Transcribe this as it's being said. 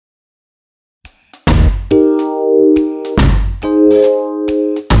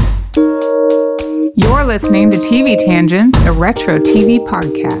listening to TV Tangents, a retro TV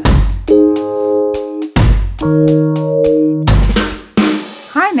podcast.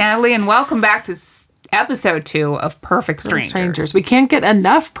 Hi, Natalie, and welcome back to episode 2 of Perfect Strangers. We can't get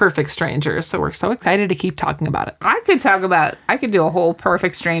enough Perfect Strangers, so we're so excited to keep talking about it. I could do a whole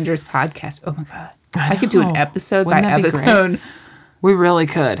Perfect Strangers podcast. Oh my God. I could do an episode by episode. We really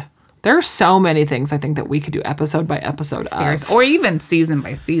could. There's so many things I think that we could do episode by episode of. Or even season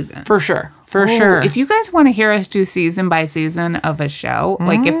by season. For sure. For sure. If you guys want to hear us do season by season of a show,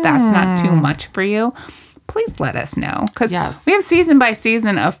 like if that's not too much for you, please let us know. Because we have season by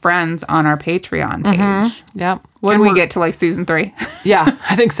season of Friends on our Patreon page. Yep. When we get to like season 3. Yeah,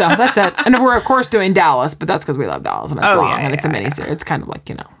 I think so. That's it. And we're, of course, doing Dallas, but that's because we love Dallas and it's long and it's a miniseries. It's kind of like,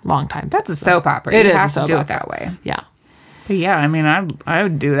 long time. That's a soap opera. It is have to do it that way. Yeah. But yeah, I mean, I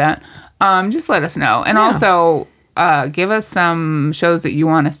would do that. Just let us know. And also give us some shows that you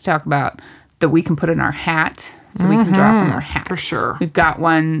want us to talk about that we can put in our hat so we can draw from our hat. For sure. We've got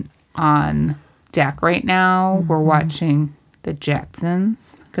one on deck right now. We're watching The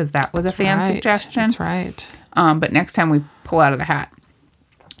Jetsons because that was a fan suggestion. That's right. But next time we pull out of the hat,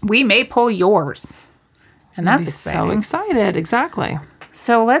 we may pull yours. And that's exciting. So excited. Exactly.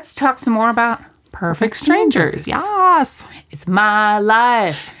 So let's talk some more about Perfect Strangers. Yes. It's my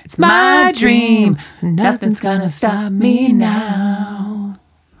life. It's my dream. Nothing's gonna stop me now.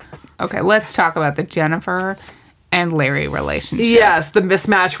 Okay, let's talk about the Jennifer and Larry relationship. Yes, the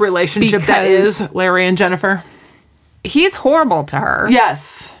mismatch relationship that is Larry and Jennifer. He's horrible to her.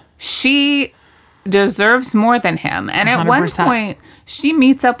 Yes. She deserves more than him. And at 100%. one point, she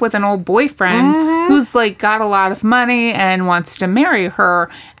meets up with an old boyfriend who's like got a lot of money and wants to marry her.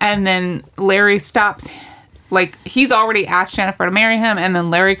 And then Larry stops. Like, he's already asked Jennifer to marry him. And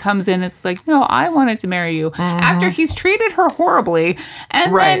then Larry comes in. It's like, no, I wanted to marry you. After he's treated her horribly.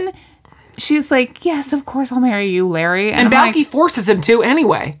 And then she's like, yes, of course I'll marry you, Larry. And Balky forces him to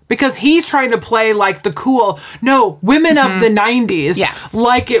anyway, because he's trying to play like the cool, women of the 90s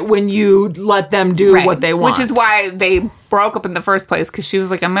like it when you let them do what they want. Which is why they broke up in the first place, because she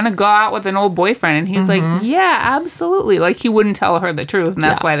was like, I'm going to go out with an old boyfriend. And he's like, yeah, absolutely. Like, he wouldn't tell her the truth. And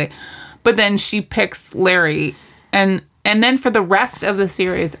that's why they... But then she picks Larry. And then for the rest of the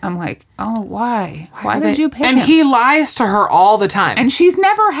series, I'm like, oh, why? Why did you pick him? And he lies to her all the time. And she's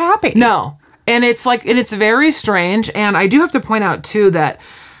never happy. No. And it's like, and it's very strange. And I do have to point out, too, that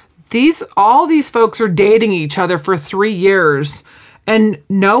all these folks are dating each other for 3 years. And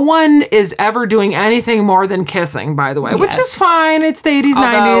no one is ever doing anything more than kissing, by the way, which is fine. It's the 80s,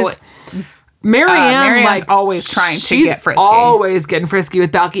 90s. Marianne's always trying to get frisky. She's always getting frisky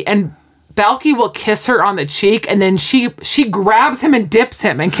with Balky. And Balky will kiss her on the cheek, and then she grabs him and dips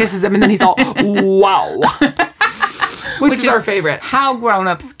him and kisses him, and then he's all, wow. Which is our favorite. How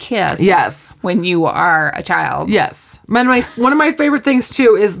grown-ups kiss. Yes. When you are a child. Yes. One of my favorite things,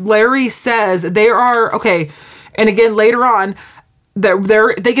 too, is Larry says they are, and again, later on,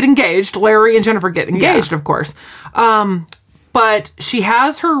 they get engaged. Larry and Jennifer get engaged, of course. But she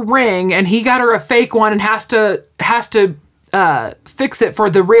has her ring, and he got her a fake one and has to fix it for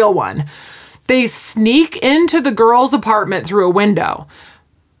the real one. They sneak into the girl's apartment through a window.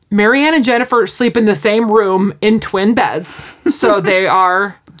 Marianne and Jennifer sleep in the same room in twin beds. So they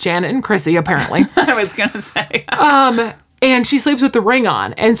are Janet and Chrissy, apparently. I was going to say. And she sleeps with the ring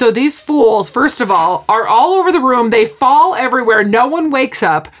on. And so these fools, first of all, are all over the room. They fall everywhere. No one wakes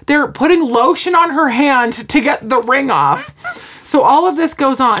up. They're putting lotion on her hand to get the ring off. So all of this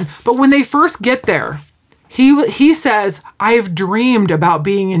goes on. But when they first get there, he says, I've dreamed about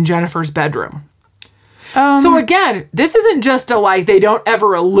being in Jennifer's bedroom. So again, this isn't just they don't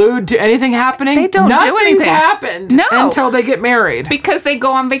ever allude to anything happening. They don't do anything. Nothing's happened until they get married. Because they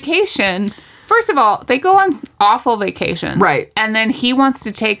go on vacation. First of all, they go on awful vacations. Right. And then he wants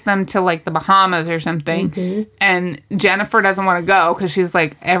to take them to the Bahamas or something. And Jennifer doesn't want to go because she's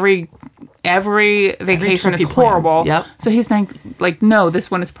like, every vacation is horrible. Yep. So he's like, no,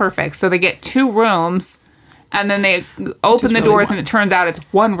 this one is perfect. So they get 2 rooms. And then they open the doors, and it turns out it's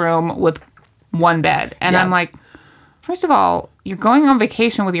 1 room with 1 bed. And I'm like, first of all, you're going on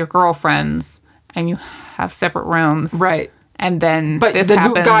vacation with your girlfriends, and you have separate rooms. Right. And then but this the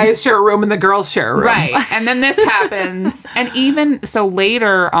happens. Guys share a room and the girls share a room. Right. And then this happens. And even so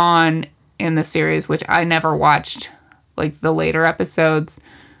later on in the series, which I never watched, the later episodes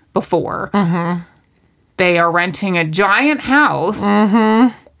before, they are renting a giant house.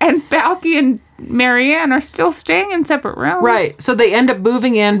 And Balky and Marianne are still staying in separate rooms. Right. So they end up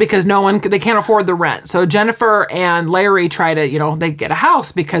moving in because they can't afford the rent. So Jennifer and Larry try to, they get a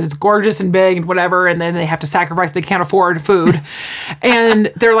house because it's gorgeous and big and whatever. And then they have to sacrifice. They can't afford food.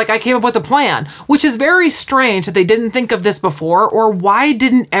 And they're like, I came up with a plan, which is very strange that they didn't think of this before. Or why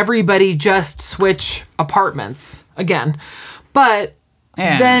didn't everybody just switch apartments again? But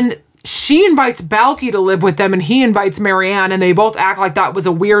then she invites Balki to live with them and he invites Marianne, and they both act like that was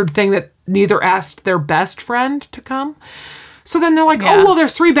a weird thing that neither asked their best friend to come. So then they're like, oh, well,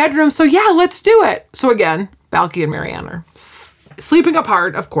 there's 3 bedrooms, so yeah, let's do it. So again, Balki and Marianne are sleeping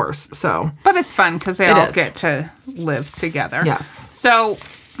apart, of course. But it's fun because they all get to live together. Yes. So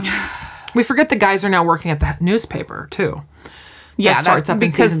we forget the guys are now working at the newspaper too. Yeah, that starts up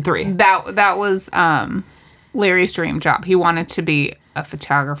in season 3. That was Larry's dream job. He wanted to be a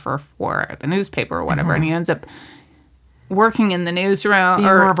photographer for the newspaper or whatever, and he ends up working in the newsroom. Being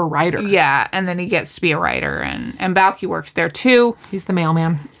more of a writer. Yeah, and then he gets to be a writer, and Balki works there too. He's the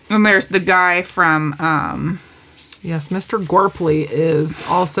mailman. And there's the guy from... yes, Mr. Gorpley is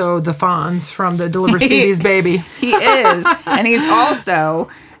also the Fonz from the Delivers Phoebe's Baby. He is, and he's also...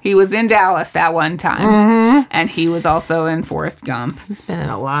 He was in Dallas that one time, and he was also in Forrest Gump. He's been in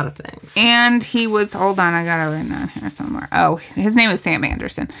a lot of things. And he was, hold on, I got it written down here somewhere. Oh, his name is Sam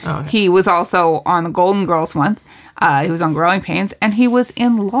Anderson. Oh, okay. He was also on the Golden Girls once. He was on Growing Pains, and he was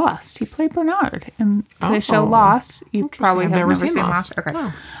in Lost. He played Bernard in the show Lost. You probably have never seen Lost. Okay.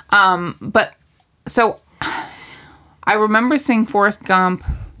 No. But, so, I remember seeing Forrest Gump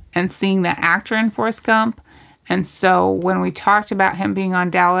and seeing that actor in Forrest Gump. And so when we talked about him being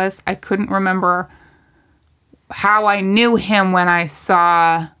on Dallas, I couldn't remember how I knew him when I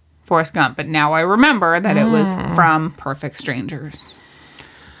saw Forrest Gump. But now I remember that it was from Perfect Strangers.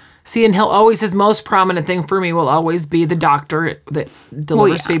 See, and his most prominent thing for me will always be the doctor that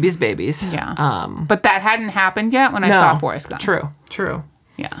delivers Phoebe's babies. Yeah. But that hadn't happened yet when I saw Forrest Gump. True.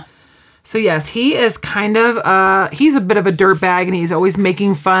 Yeah. So yes, he is kind of, he's a bit of a dirtbag, and he's always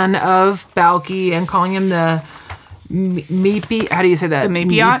making fun of Balki and calling him the meepy, how do you say that? The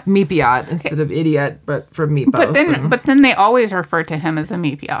meepiot? Meepiot instead of idiot, but from Meatballs. But then they always refer to him as a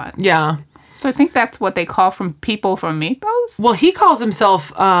meepiot. Yeah. So I think that's what they call from people from Meatballs? Well, he calls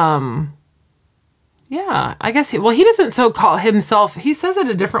himself, yeah, I guess he doesn't call himself, he says it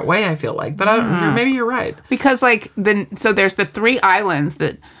a different way, I feel like, but I don't, maybe you're right. Because so there's the 3 islands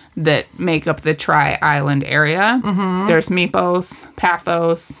that make up the Tri-Island area. Mm-hmm. There's Mypos,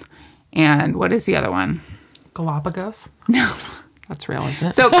 Paphos, and what is the other one? Galapagos? No. That's real, isn't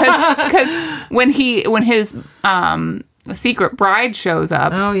it? So, because when his secret bride shows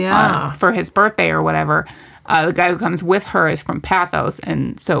up for his birthday or whatever, the guy who comes with her is from Paphos,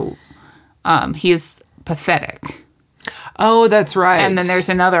 and so he is pathetic. Oh, that's right. And then there's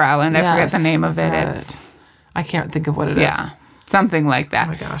another island. I forget the name of it. I can't think of what it is. Yeah. Something like that.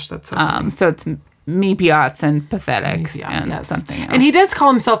 Oh my gosh, that's so funny. So it's meepiots and pathetics and something else. And he does call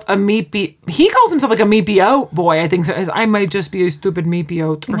himself a meepy. He calls himself like a meepiote boy. I think I might just be a stupid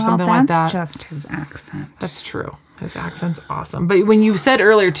meepiote or something like that. That's just his accent. That's true. His accent's awesome. But when you said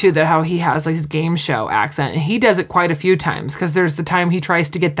earlier, too, that how he has like his game show accent, and he does it quite a few times, because there's the time he tries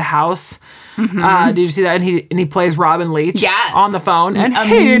to get the house. Mm-hmm. Did you see that? And he plays Robin Leach on the phone, and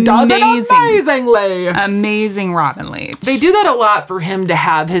he does it amazingly. Amazing Robin Leach. They do that a lot for him to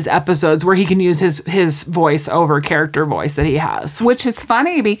have his episodes where he can use his voice over character voice that he has. Which is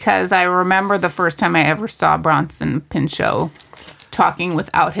funny, because I remember the first time I ever saw Bronson Pinchot talking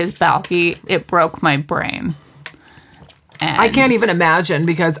without his Balki, it broke my brain. And I can't even imagine,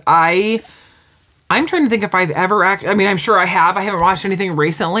 because I'm trying to think if I've ever I'm sure I have. I haven't watched anything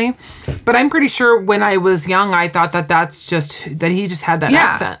recently, but I'm pretty sure when I was young, I thought that he just had that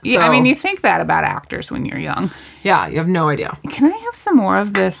accent. So, yeah, I mean, you think that about actors when you're young. Yeah, you have no idea. Can I have some more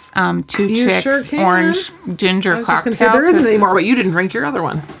of this Two Chicks orange ginger cocktail? Say, there isn't any more, but you didn't drink your other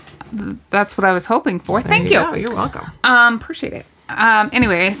one. That's what I was hoping for. Thank you. You're welcome. Appreciate it.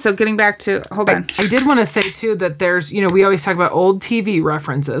 Anyway, so getting back to, hold on. I did want to say too that there's, we always talk about old TV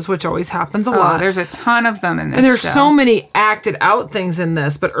references, which always happens a lot. There's a ton of them in this And there's show. so many acted out things in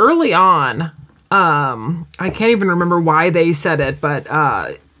this, but early on, I can't even remember why they said it, but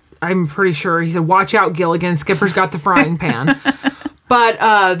I'm pretty sure he said, "Watch out, Gilligan, Skipper's got the frying pan."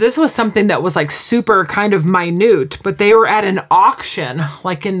 But this was something that was like super kind of minute, but they were at an auction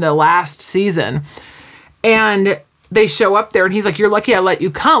like in the last season, and they show up there, and he's like, "You're lucky I let you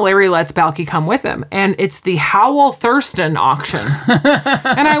come." Larry lets Balki come with him. And it's the Howell Thurston auction.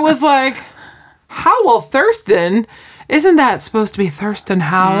 And I was like, Howell Thurston? Isn't that supposed to be Thurston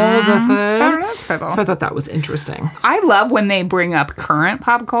Howell, the thing? That's people. So I thought that was interesting. I love when they bring up current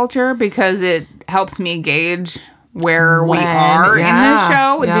pop culture because it helps me gauge where we are in this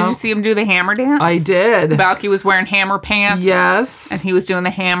show. Yeah. Did you see him do the hammer dance? I did. Balky was wearing hammer pants. Yes. And he was doing the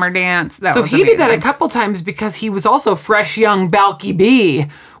hammer dance. So he did that a couple times because he was also fresh young Balky B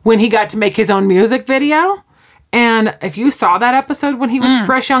when he got to make his own music video. And if you saw that episode when he was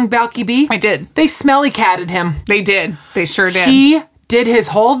fresh young Balky B, I did. They smelly catted him. They did. They sure did. He did his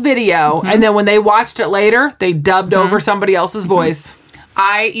whole video, and then when they watched it later, they dubbed over somebody else's voice.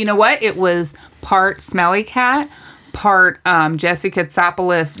 You know what? It was part Smelly Cat, part Jesse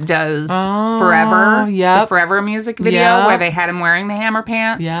Katsopoulos does Forever. Yep. The Forever music video where they had him wearing the hammer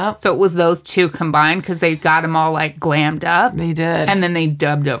pants. Yeah. So it was those two combined because they got him all like glammed up. They did. And then they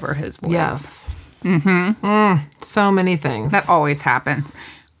dubbed over his voice. Yes. So many things. That always happens.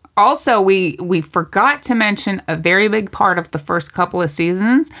 Also, we forgot to mention a very big part of the first couple of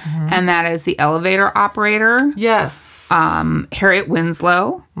seasons, and that is the elevator operator. Yes. Harriet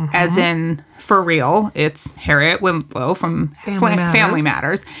Winslow, as in, for real, it's Harriet Winslow from Family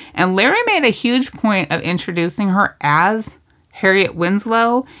Matters. And Larry made a huge point of introducing her as Harriet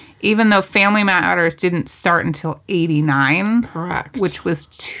Winslow, even though Family Matters didn't start until 89. Correct. Which was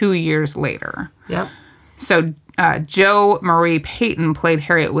 2 years later. Yep. So Jo Marie Payton played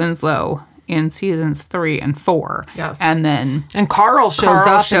Harriet Winslow in seasons 3 and 4. Yes. And then And Carl shows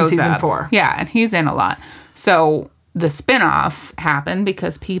up in season 4. Yeah, and he's in a lot. So the spinoff happened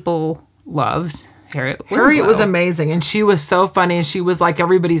because people loved Harriet Winslow. Harriet was amazing, and she was so funny, and she was like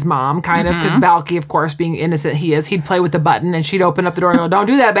everybody's mom, kind of, because Balky, of course, being innocent he'd play with the button, and she'd open up the door and go, "Don't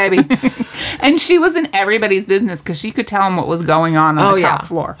do that, baby." And she was in everybody's business because she could tell them what was going on the top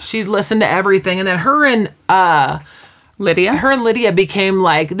floor. She'd listen to everything, and then her and Lydia became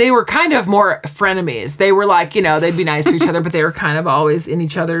like, they were kind of more frenemies. They were like, they'd be nice to each other, but they were kind of always in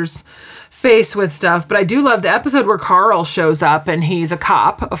each other's face with stuff. But I do love the episode where Carl shows up, and he's a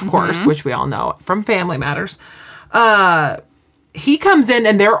cop, of course, which we all know from Family Matters. He comes in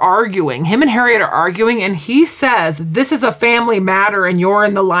and they're arguing. Him and Harriet are arguing, and he says, "This is a family matter and you're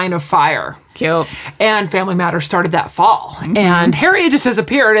in the line of fire." Cute. And Family Matters started that fall. And Harriet just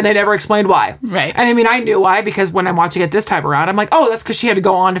disappeared, and they never explained why. Right. And I mean, I knew why, because when I'm watching it this time around, I'm like, oh, that's because she had to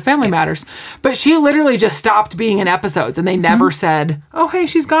go on to Family Matters. But she literally just stopped being in episodes, and they never said, oh, hey,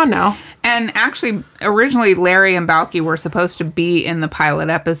 she's gone now. And actually, originally, Larry and Balky were supposed to be in the pilot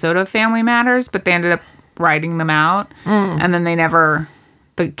episode of Family Matters, but they ended up writing them out. And then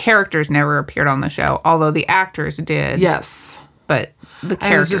the characters never appeared on the show, although the actors did. Yes. But the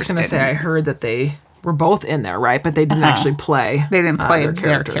characters I was just going to say, I heard that they were both in there, right? But they didn't actually play. They didn't play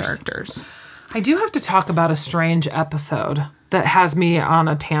their characters. I do have to talk about a strange episode that has me on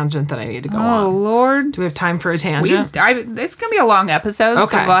a tangent that I need to go on. Oh, Lord. Do we have time for a tangent? It's going to be a long episode,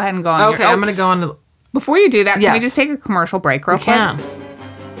 so go ahead and go on. Okay, I'm going to go on. Before you do that, can we Yes. just take a commercial break real quick?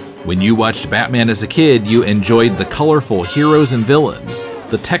 When you watched Batman as a kid, you enjoyed the colorful heroes and villains,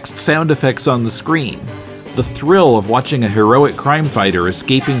 the text sound effects on the screen, the thrill of watching a heroic crime fighter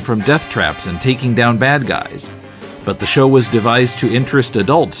escaping from death traps and taking down bad guys. But the show was devised to interest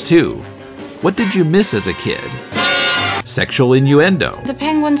adults too. What did you miss as a kid? Sexual innuendo. The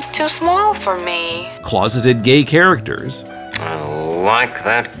penguin's too small for me. Closeted gay characters. I like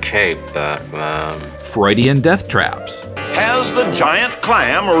that cape, Batman. Freudian death traps. Has the giant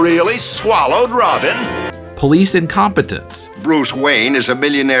clam really swallowed Robin? Police incompetence. Bruce Wayne is a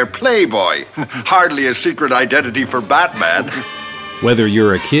millionaire playboy. Hardly a secret identity for Batman. Whether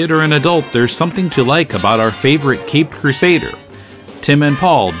you're a kid or an adult, there's something to like about our favorite Caped Crusader. Tim and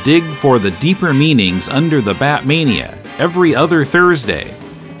Paul dig for the deeper meanings under the Batmania every other Thursday.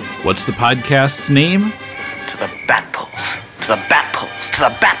 What's the podcast's name? To the Batpoles. To the Batpoles. To the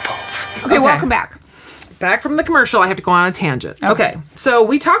Batpoles. Okay, welcome back. Back from the commercial, I have to go on a tangent. Okay. So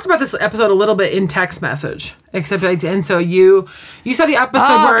we talked about this episode a little bit in text message, except I didn't. So you saw the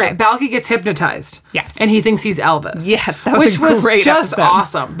episode where Balky gets hypnotized. Yes. And he thinks he's Elvis. Yes, that was a great Which was just episode.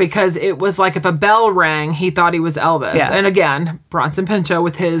 awesome, because it was like if a bell rang, he thought he was Elvis. Yeah. And again, Bronson Pinchot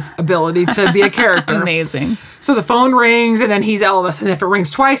with his ability to be a character. Amazing. So the phone rings, and then he's Elvis. And if it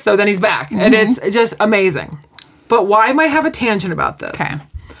rings twice, though, then he's back. And it's just amazing. But why might I have a tangent about this? Okay.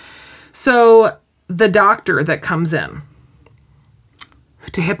 So the doctor that comes in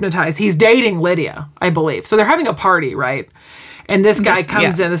to hypnotize, he's dating Lydia, I believe. So they're having a party, right? And this guy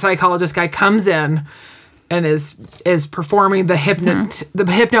comes in, the psychologist guy comes in and is performing the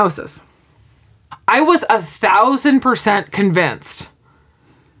hypnosis. I was 1,000% convinced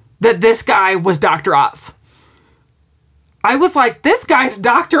that this guy was Dr. Oz. I was like, this guy's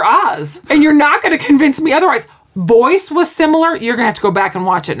Dr. Oz, and you're not going to convince me otherwise. Voice was similar. You're going to have to go back and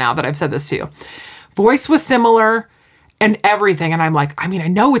watch it now that I've said this to you. Voice was similar and everything. And I'm like, I mean, I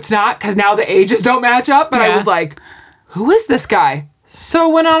know it's not because now the ages don't match up. But I was like, who is this guy? So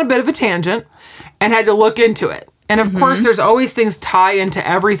went on a bit of a tangent and had to look into it. And of course, there's always things tie into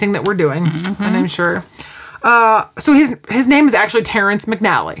everything that we're doing. And I'm sure. So his name is actually Terrence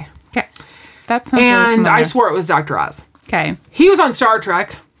McNally. Okay. That sounds really And familiar. I swore it was Dr. Oz. Okay. He was on Star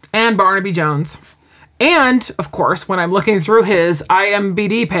Trek and Barnaby Jones. And, of course, when I'm looking through his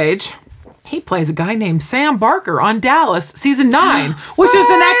IMDb page, he plays a guy named Sam Barker on Dallas season 9, which is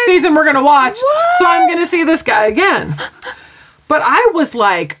the next season we're going to watch. So I'm going to see this guy again. But I was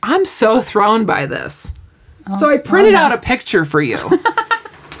like, I'm so thrown by this. So I printed out a picture for you.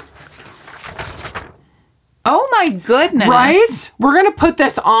 Oh my goodness. Right? We're going to put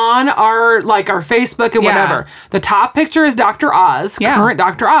this on our Facebook and whatever. The top picture is Dr. Oz, current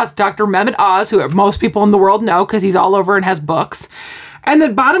Dr. Oz, Dr. Mehmet Oz, who most people in the world know because he's all over and has books. And the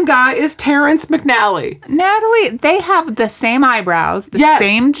bottom guy is Terrence McNally. Natalie, they have the same eyebrows, the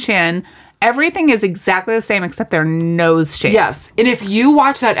same chin. Everything is exactly the same except their nose shape. Yes. And if you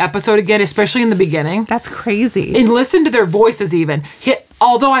watch that episode again, especially in the beginning. That's crazy. And listen to their voices even.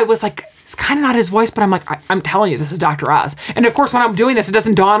 Although I was like, it's kind of not his voice, but I'm like, I'm telling you, this is Dr. Oz. And of course, when I'm doing this, it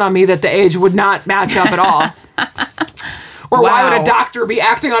doesn't dawn on me that the age would not match up at all. Or why would a doctor be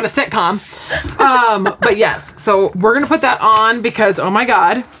acting on a sitcom? But yes, so we're going to put that on because, oh my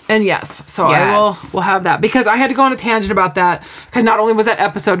God. And yes, so we'll have that. Because I had to go on a tangent about that. Because not only was that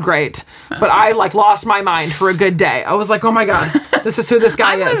episode great, but I lost my mind for a good day. I was like, oh my God, this is who this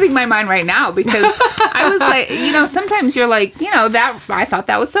guy is. I'm losing my mind right now because I was like, sometimes you're like, that I thought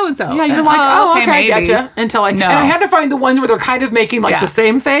that was so-and-so. Yeah, you're like, okay, I getcha. Until and I had to find the ones where they're kind of making the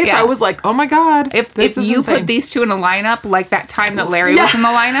same face. Yeah. I was like, oh my God. If you insane. Put these two in a lineup, like that time that Larry was in the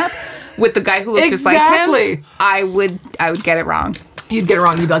lineup with the guy who looked just like him, I would get it wrong. You'd get it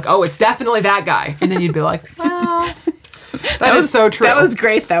wrong. You'd be like, oh, it's definitely that guy. And then you'd be like, well, that is so true. That was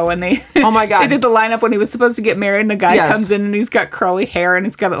great, though, when they oh my God. They did the lineup when he was supposed to get married, and the guy comes in, and he's got curly hair, and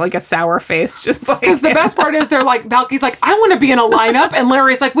he's got like a sour face, just like... Because the best part is they're like, Balky's like, I want to be in a lineup, and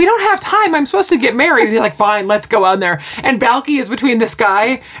Larry's like, we don't have time. I'm supposed to get married. And he's like, fine, let's go on there. And Balky is between this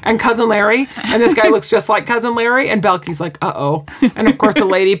guy and Cousin Larry, and this guy looks just like Cousin Larry, and Balky's like, uh-oh. And of course, the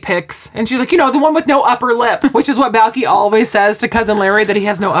lady picks, and she's like, the one with no upper lip, which is what Balky always says to Cousin Larry, that he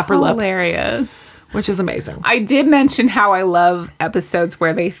has no upper lip. Hilarious. Which is amazing. I did mention how I love episodes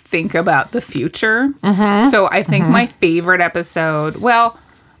where they think about the future. Mm-hmm. So I think my favorite episode,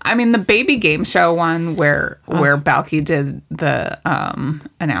 the baby game show one where Balky did the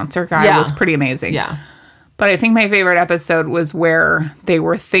announcer guy was pretty amazing. Yeah. But I think my favorite episode was where they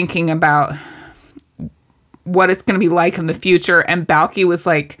were thinking about what it's going to be like in the future. And Balky was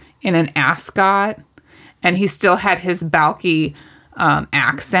like in an ascot and he still had his Balky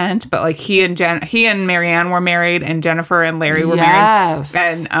accent, but like he and Marianne were married and Jennifer and Larry were married.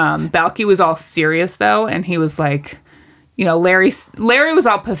 And Balky was all serious though, and he was like, Larry was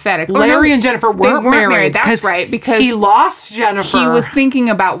all pathetic. Larry and Jennifer weren't married. That's right, because he lost Jennifer. He was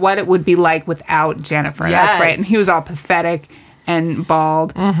thinking about what it would be like without Jennifer. Yes. That's right, and he was all pathetic and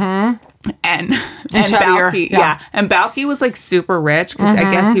bald. Mm-hmm. And Balky, and Balky was like super rich because I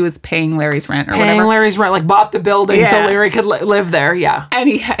guess he was paying Larry's rent or whatever. Larry's rent, like bought the building so Larry could live there. Yeah, and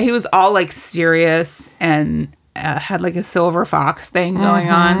he was all like serious and had like a silver fox thing going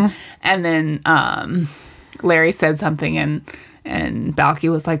on. And then Larry said something, and Balky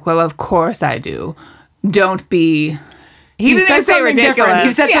was like, "Well, of course I do. Don't be." He didn't even say ridiculous. Different.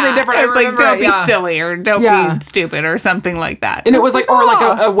 He said something different. It was like, don't be silly or don't be stupid or something like that. And it was like, or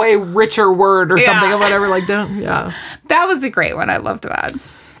like a way richer word or something or whatever. Like, That was a great one. I loved that.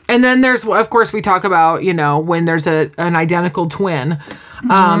 And then there's, of course, we talk about, when there's an identical twin.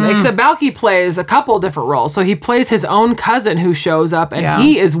 Except Balky plays a couple different roles. So he plays his own cousin who shows up, and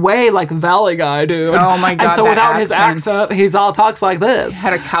he is way like Valley Guy, dude. Oh my God. And so without his accent, he's all talks like this. He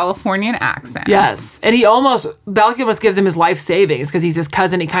had a Californian accent. Yes. And Balky almost gives him his life savings because he's his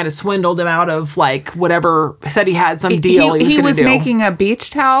cousin. He kind of swindled him out of like whatever, said he had some deal he was making a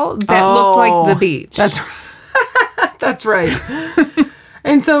beach towel that looked like the beach. That's right. That's right.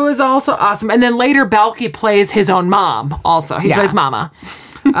 And so it was also awesome. And then later, Balky plays his own mom also. He plays Mama.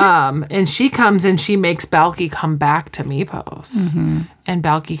 And she comes and she makes Balky come back to Mypos. Mm-hmm. And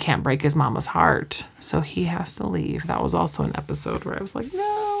Balky can't break his mama's heart. So he has to leave. That was also an episode where I was like,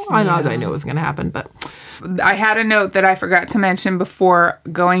 no. I knew it was going to happen, but... I had a note that I forgot to mention before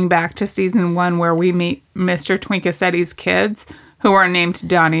going back to season 1 where we meet Mr. Twinkassetti's kids who are named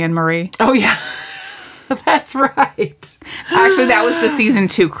Donnie and Marie. Oh, yeah. That's right. Actually, that was the season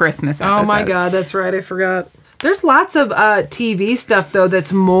 2 Christmas episode. Oh my God, that's right. I forgot. There's lots of TV stuff though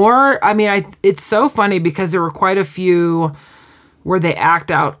that's more. I mean, it's so funny because there were quite a few where they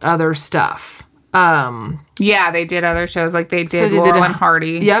act out other stuff. Yeah, they did other shows like they did Laurel and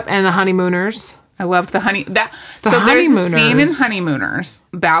Hardy. Yep, and the Honeymooners. I loved the Honeymooners. There's a scene in Honeymooners.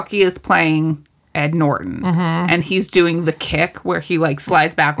 Balky is playing Ed Norton, and he's doing the kick where he like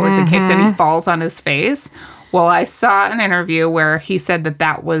slides backwards and kicks, and he falls on his face. Well, I saw an interview where he said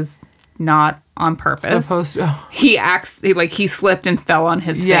that was not on purpose. Supposed to. He slipped and fell on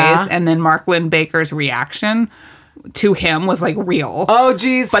his face, and then Mark Lynn-Baker's reaction to him was like real. Oh,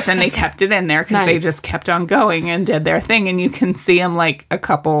 geez. But then they kept it in there because they just kept on going and did their thing. And you can see him like a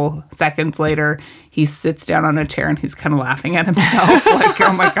couple seconds later, he sits down on a chair and he's kind of laughing at himself. Like,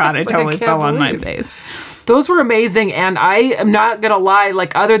 oh my God, I totally fell on my face. Those were amazing. And I am not going to lie,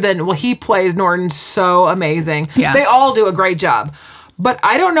 like other than, he plays Norton so amazing. Yeah. They all do a great job. But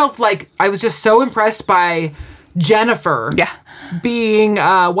I don't know if like, I was just so impressed by Jennifer. Yeah. Being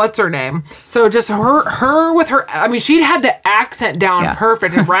what's her name? So just her with her. I mean, she had the accent down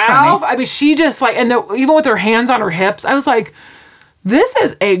perfect. And Ralph, funny. I mean, she just like, and even with her hands on her hips, I was like, this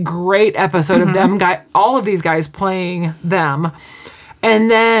is a great episode of them all of these guys playing them. And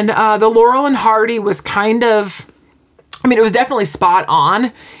then the Laurel and Hardy was kind of, I mean, it was definitely spot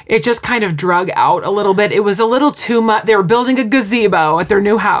on. It just kind of drug out a little bit. It was a little too much. They were building a gazebo at their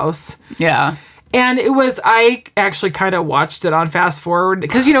new house. Yeah. And I actually kind of watched it on fast forward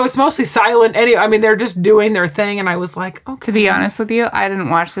because, it's mostly silent. Anyway, I mean, they're just doing their thing. And I was like, okay. To be honest with you, I didn't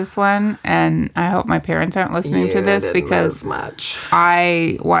watch this one. And I hope my parents aren't listening to this because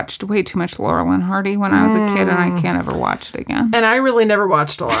I watched way too much Laurel and Hardy when I was a kid and I can't ever watch it again. And I really never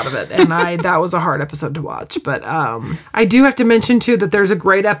watched a lot of it. And that was a hard episode to watch. But I do have to mention, too, that there's a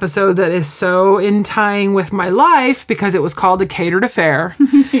great episode that is so in tying with my life because it was called A Catered Affair.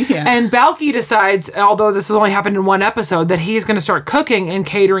 Yeah. And Balky decides, although this has only happened in one episode, that he's going to start cooking and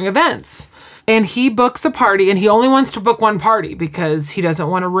catering events. And he books a party, and he only wants to book one party because he doesn't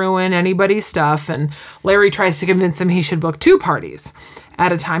want to ruin anybody's stuff. And Larry tries to convince him he should book 2 parties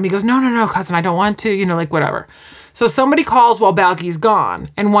at a time. He goes, no, cousin, I don't want to, like whatever. So somebody calls while Balky's gone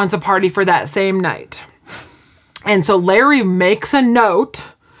and wants a party for that same night. And so Larry makes a note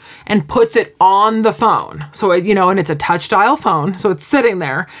and puts it on the phone. So, and it's a touch dial phone. So it's sitting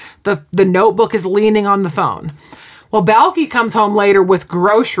there. The notebook is leaning on the phone. Well, Balky comes home later with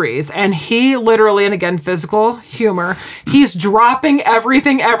groceries and he literally, and again, physical humor, he's dropping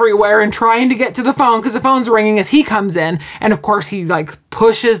everything everywhere and trying to get to the phone because the phone's ringing as he comes in. And of course, he like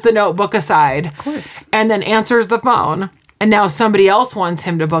pushes the notebook aside. Of course. And then answers the phone. And now somebody else wants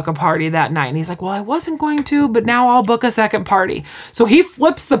him to book a party that night. And he's like, well, I wasn't going to, but now I'll book a second party. So he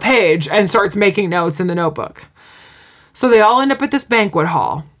flips the page and starts making notes in the notebook. So they all end up at this banquet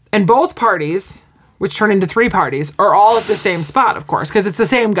hall. And both parties, which turn into 3 parties, are all at the same spot, of course, because it's the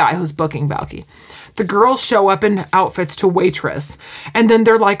same guy who's booking Balky. The girls show up in outfits to waitress. And then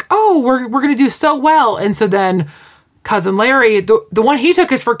they're like, oh, we're going to do so well. And so then Cousin Larry, the one he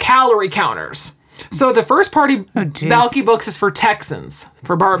took is for calorie counters. So the first party Balky books is for Texans,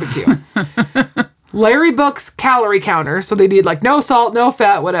 for barbecue. Larry books calorie counters, so they need like no salt, no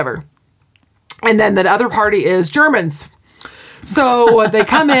fat, whatever. And then the other party is Germans. So they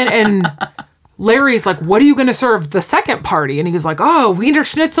come in and Larry's like, what are you going to serve the second party? And he was like, oh, Wiener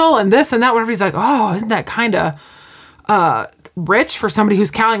Schnitzel and this and that, whatever. He's like, oh, isn't that kind of rich for somebody who's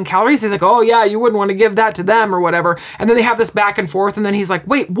counting calories? He's like, oh yeah, you wouldn't want to give that to them or whatever. And then they have this back and forth and then he's like,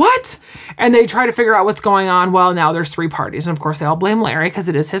 wait, what? And they try to figure out what's going on. Well, now there's 3 parties and of course they all blame Larry because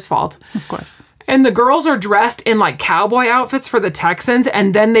it is his fault. Of course. And the girls are dressed in like cowboy outfits for the Texans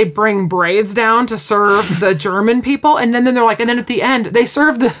and then they bring braids down to serve the German people. And then they're like, and then at the end they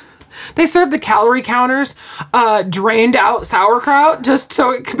serve the calorie counters, drained out sauerkraut just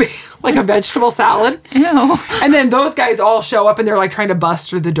so it could be like a vegetable salad. Ew. And then those guys all show up and they're like trying to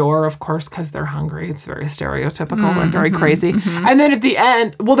bust through the door, of course, because they're hungry. It's very stereotypical and very crazy. And then at the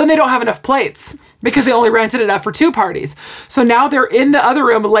end, well, then they don't have enough plates because they only rented enough for 2 parties. So now they're in the other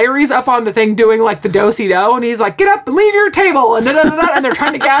room. Larry's up on the thing doing like the do-si-do and he's like, get up and leave your table. And and they're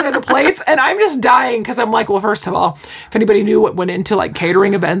trying to gather the plates. And I'm just dying because I'm like, well, first of all, if anybody knew what went into like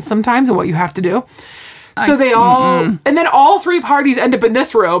catering events sometimes and what you have to do. So they all, and then all 3 parties end up in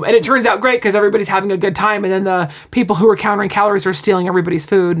this room, and it turns out great because everybody's having a good time, and then the people who are countering calories are stealing everybody's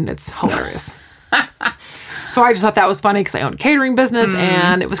food, and it's hilarious. So I just thought that was funny because I own a catering business,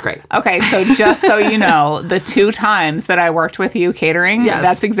 and it was great. Okay, so just so you know, the 2 times that I worked with you catering,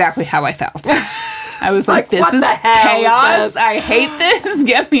 that's exactly how I felt. I was like, this is chaos. I hate this.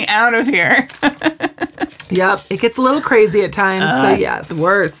 Get me out of here. Yep, it gets a little crazy at times, so yes. The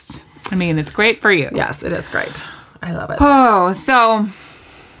worst. I mean, it's great for you. Yes, it is great. I love it. Oh,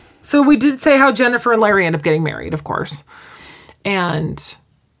 So we did say how Jennifer and Larry end up getting married, of course. And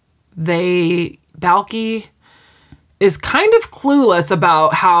Balky is kind of clueless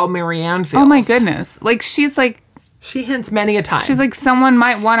about how Marianne feels. oh my goodness. Like, she's like, She hints many a time. she's like, someone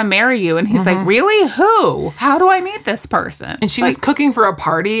might want to marry you. And he's like, really? Who? How do I meet this person? and she was cooking for a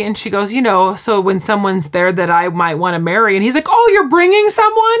party, and she goes, so when someone's there that I might want to marry, and he's like, oh, you're bringing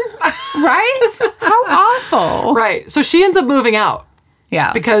someone? right? How awful. Right. So she ends up moving out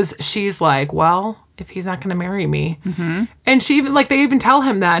Yeah. because she's like, well, if he's not going to marry me. Mm-hmm. And she even, they even tell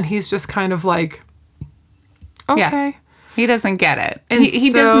him that, and he's just kind of like, okay. Yeah. He doesn't get it. And he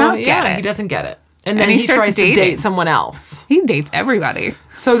does not get it. He doesn't get it. And then he he starts tries dating. to date someone else. He dates everybody.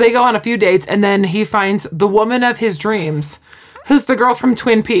 So they go on a few dates, and then he finds the woman of his dreams, who's the girl from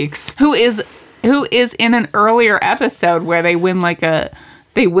Twin Peaks. Who is in an earlier episode where they win like a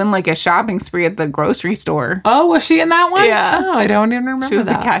shopping spree at the grocery store. Oh, was she in that one? Yeah. Oh, I don't even remember She was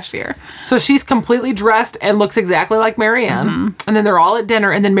that. the cashier. So she's completely dressed and looks exactly like Marianne. And then they're all at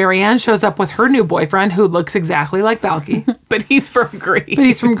dinner, and then Marianne shows up with her new boyfriend, who looks exactly like Balky. But he's from Greece. But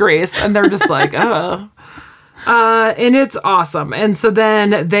he's from Greece, and they're just like, oh. And it's awesome. And so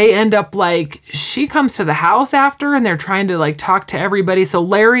then they end up she comes to the house after, and they're trying to talk to everybody. So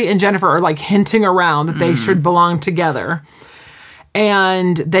Larry and Jennifer are hinting around that they should belong together.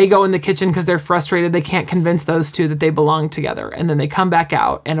 And they go in the kitchen because they're frustrated. They can't convince those two that they belong together. And then they come back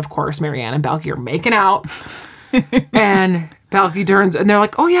out. And of course, Marianne and Balky are making out. And Balky turns and they're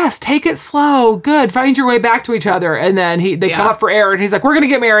like, oh, yes, take it slow. Good. Find your way back to each other. And then they come up for air, and he's like, we're going to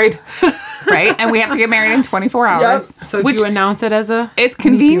get married. Right? And we have to get married in 24 hours. So if you announce it as It's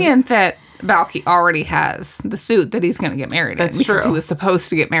convenient that Balky already has the suit that he's going to get married That's in. Because true. he was supposed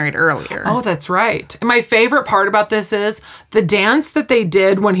to get married earlier. Oh, that's right. And my favorite part about this is the dance that they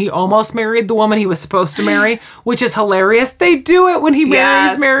did when he almost married the woman he was supposed to marry, which is hilarious. They do it when he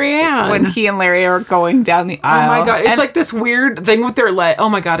marries Marianne. When he and Larry are going down the aisle. Oh my God. It's And like this weird thing with their leg. Oh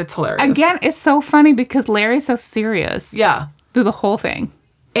my God, it's hilarious. again, it's so funny because Larry's so serious. Yeah. Through the whole thing.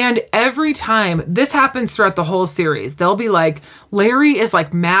 And every time, this happens throughout the whole series, they'll be Larry is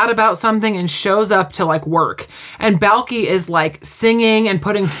mad about something and shows up to work. And Balky is singing and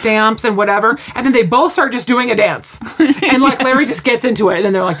putting stamps and whatever. And then they both start just doing a dance. And Larry just gets into it. And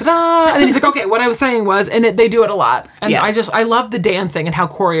then they're like, ta-da. And then he's like, okay, what I was saying was, and they do it a lot. And Yeah. I love the dancing and how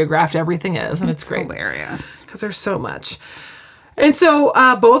choreographed everything is. And it's great. Hilarious. Because there's so much. And so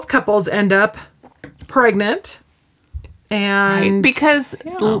both couples end up pregnant. And Because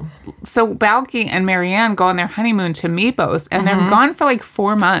so Balky and Marianne go on their honeymoon to Mypos, and they're gone for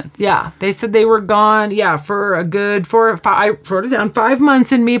 4 months. yeah, they said they were gone, for a good 4 or 5, I wrote it down, 5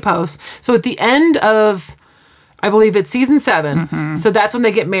 months in Mypos. So at the end of, I believe it's season 7, so that's when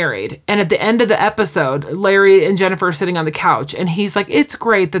they get married. And at the end of the episode, Larry and Jennifer are sitting on the couch, and he's like, it's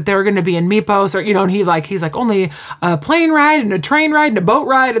great that they're going to be in Mypos, or, and he's like, only a plane ride and a train ride and a boat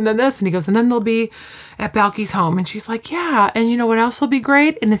ride, and then this, and he goes, and then they'll be at Balky's home. And she's like, yeah, and you know what else will be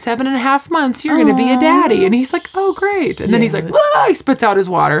great? And in 7.5 months, you're going to be a daddy. And he's like, oh, great. And then he's like, he spits out his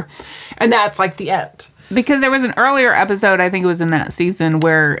water. And that's the end. Because there was an earlier episode, I think it was in that season,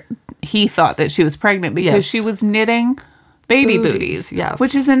 where he thought that she was pregnant because Yes. she was knitting baby booties. yes.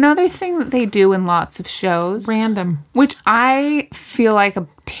 Which is another thing that they do in lots of shows. Random. Which I feel like a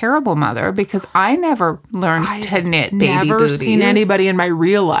terrible mother because I never learned to knit baby Never booties. seen anybody in my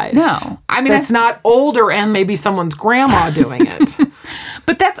real life. No. I mean, that's not older and maybe someone's grandma doing it.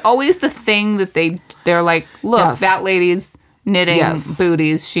 But that's always the thing that they're like, look, Yes. that lady's knitting Yes.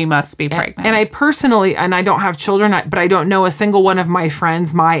 booties. She must be pregnant. And I personally, and I don't have children, but I don't know a single one of my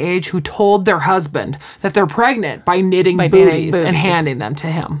friends my age who told their husband that they're pregnant by knitting booties and handing them to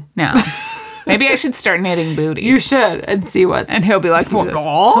him. No. Maybe I should start knitting booties. You should, and see what. And he'll be like, I'm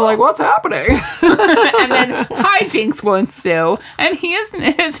like, what's happening? and then hijinks will ensue. And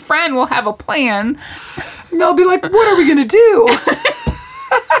his friend will have a plan. And they'll be like, what are we going to do?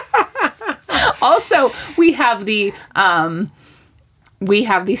 Also, we have the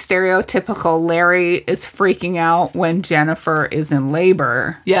stereotypical Larry is freaking out when Jennifer is in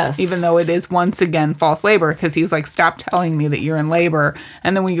labor. Yes. Even though it is once again false labor because he's like, stop telling me that you're in labor.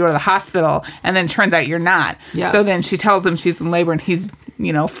 And then we go to the hospital and then it turns out you're not. Yes. So then she tells him she's in labor and he's,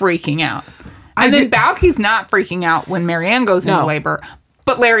 freaking out. And then Balky's not freaking out when Marianne goes into labor.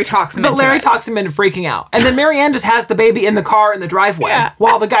 But Larry talks him into it. But Larry talks him into freaking out. And then Marianne just has the baby in the car in the driveway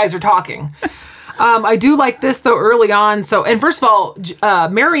while the guys are talking. I do like this though early on. So, and first of all,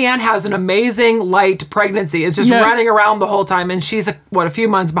 Marianne has an amazing light pregnancy. Is just running around the whole time, and she's a few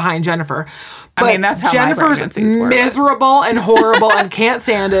months behind Jennifer. But I mean, that's how Jennifer's my pregnancies were. miserable and horrible and can't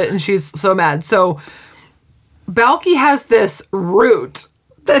stand it, and she's so mad. So, Balky has this root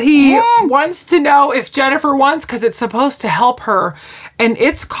that he wants to know if Jennifer wants because it's supposed to help her, and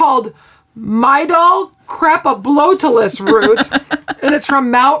it's called Midol Crapablotilus root, and it's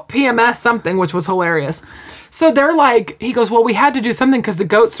from Mount PMS something, which was hilarious. So they're like, he goes, well, we had to do something because the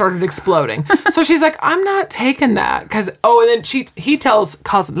goat started exploding. So she's like, I'm not taking that because and then he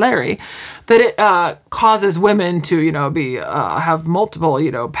calls Larry that it causes women to have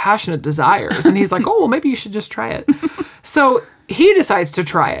multiple passionate desires, and he's like, oh well, maybe you should just try it. So he decides to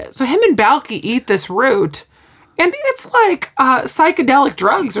try it. So him and Balky eat this root. And it's like psychedelic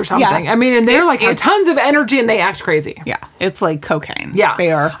drugs or something. Yeah. I mean, and they're have tons of energy and they act crazy. Yeah, it's like cocaine. Yeah.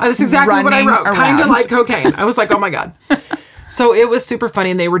 They are That's exactly what I wrote. Kind of around. like cocaine. I was like, oh my God. So it was super funny,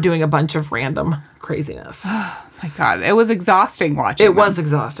 and they were doing a bunch of random craziness. My God, it was exhausting watching It was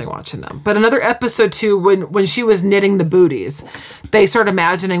exhausting watching them. But another episode too, when she was knitting the booties, they started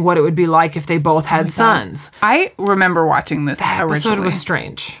imagining what it would be like if they both had sons. I remember watching this That episode originally. was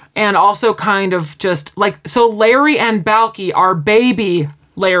strange. And also kind of just so Larry and Balky are baby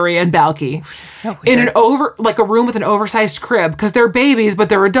Larry and Balky so in weird. a room with an oversized crib because they're babies, but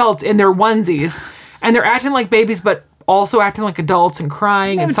they're adults in their onesies. And they're acting like babies, but also acting like adults and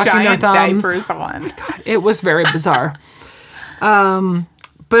crying and sucking their Giant thumbs. diapers on. It was very bizarre.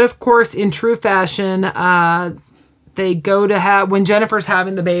 But of course, in true fashion, they go to when Jennifer's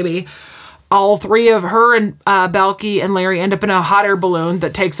having the baby, all three of her and Balky and Larry end up in a hot air balloon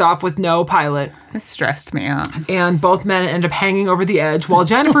that takes off with no pilot. It stressed me out. And both men end up hanging over the edge while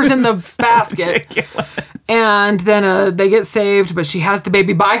Jennifer's in the basket. Ridiculous. And then they get saved, but she has the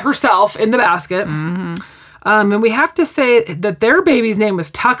baby by herself in the basket. Mm-hmm. And we have to say that their baby's name was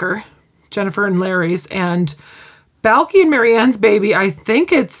Tucker, Jennifer and Larry's, and Balky and Marianne's baby, I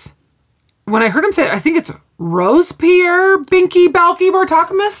think it's, when I heard him say it, I think it's Rose-Pierre Binky Balky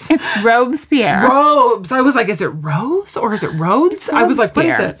Bartakamus. It's Robespierre. Robes. I was like, is it Rose or is it Rhodes? I was like, what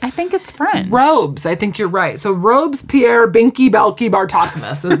is it? I think it's French. Robes. I think you're right. So Robespierre Binky Balky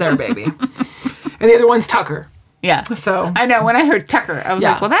Bartakamus is their baby. And the other one's Tucker. Yeah. So I know when I heard Tucker, I was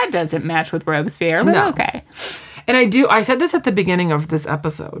Yeah. like, well, that doesn't match with Robespierre, but No. okay. And I said this at the beginning of this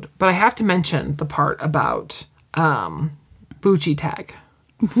episode, but I have to mention the part about Bucci Tag.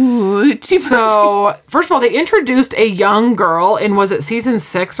 So, first of all, they introduced a young girl in, was it season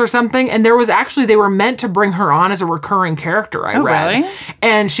 6 or something? And they were meant to bring her on as a recurring character, I read. Really?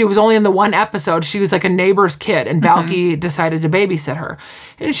 And she was only in the one episode. She was like a neighbor's kid, and Balky decided to babysit her.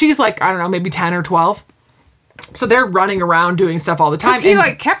 And she's like, I don't know, maybe 10 or 12. So they're running around doing stuff all the time. He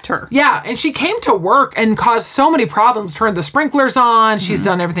And- kept her. yeah, and she came to work and caused so many problems, turned the sprinklers on. She's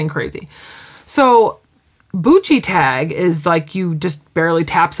done everything crazy. So Bucci Tag is like you just barely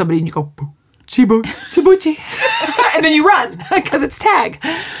tap somebody and you go, Bucci. And then you run because it's tag.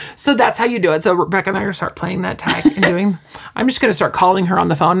 So that's how you do it. So Rebecca and I are going to start playing that tag and doing, I'm just going to start calling her on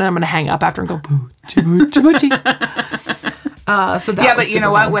the phone and I'm going to hang up after and go, Bucci. So that Yeah, was but you know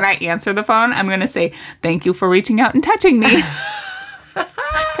super what? fun. When I answer the phone, I'm going to say, thank you for reaching out and touching me.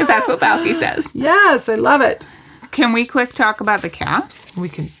 Because that's what Balky says. Yes, I love it. Can we quick talk about the cast? We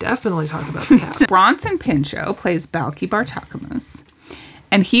can definitely talk about the cast. Bronson Pinchot plays Balky Bartakamus.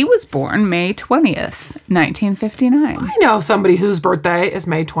 And he was born May 20th, 1959. I know somebody whose birthday is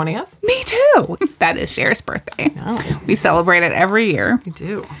May 20th. Me too. That is Cher's birthday. We celebrate it every year. We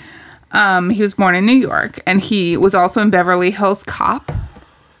do. He was born in New York, and he was also in Beverly Hills Cop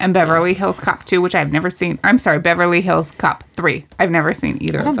and Beverly Hills Cop 2, which I've never seen. I'm sorry, Beverly Hills Cop 3. I've never seen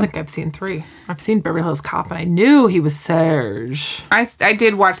either I of don't them. think I've seen 3. I've seen Beverly Hills Cop, and I knew he was Serge. I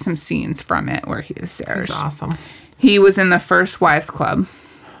did watch some scenes from it where he was Serge. He's awesome. He was in the First Wives Club.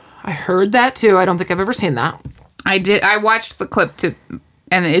 I heard that too. I don't think I've ever seen that. I watched the clip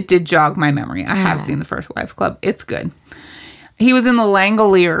and it did jog my memory. I have seen the First Wives Club. It's good. He was in the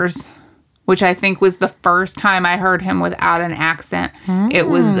Langoliers, which I think was the first time I heard him without an accent. It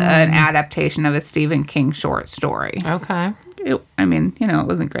was an adaptation of a Stephen King short story. Okay. It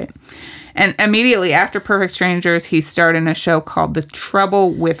wasn't great. And immediately after Perfect Strangers, he starred in a show called The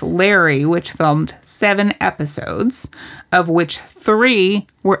Trouble with Larry, which filmed 7 episodes, of which 3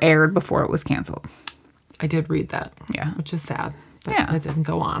 were aired before it was canceled. I did read that. Yeah. Which is sad. But Yeah. it didn't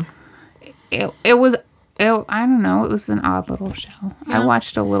go on. It was, I don't know, it was an odd little show. I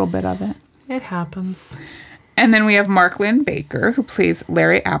watched a little bit of it. It happens. And then we have Mark Lynn Baker, who plays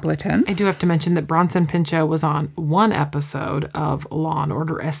Larry Appleton. I do have to mention that Bronson Pinchot was on one episode of Law &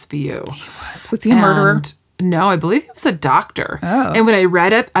 Order SVU. Was he a murderer? No, I believe he was a doctor. Oh. And when I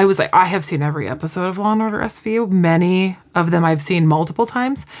read it, I was like, I have seen every episode of Law & Order SVU. Many of them I've seen multiple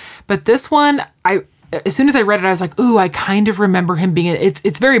times. But this one, as soon as I read it, I was like, ooh, I kind of remember him being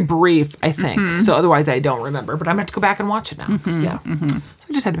it's very brief, I think. Mm-hmm. So otherwise I don't remember. But I'm going to have to go back and watch it now. So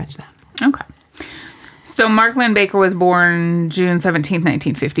I just had to mention that. Okay. So Mark Lynn Baker was born June 17th,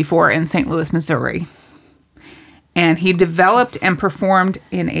 1954 in St. Louis, Missouri. And he developed and performed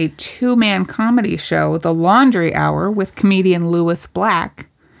in a 2-man comedy show, The Laundry Hour, with comedian Louis Black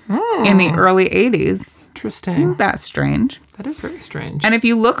in the early 80s. Interesting. That's strange. That is very strange. And if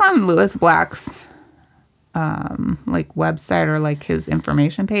you look on Louis Black's website or his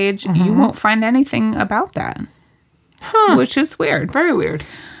information page, you won't find anything about that. Which is weird. Very weird.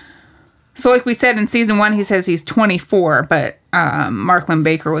 So like we said, in season 1, he says he's 24, but Mark Lynn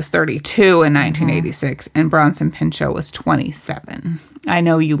Baker was 32 in 1986, and Bronson Pinchot was 27. I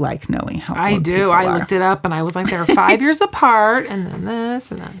know you like knowing how I old do. people I are. looked it up, and I was like, they're 5 years apart, and then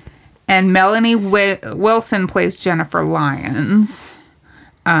this, and then... And Melanie Wilson plays Jennifer Lyons.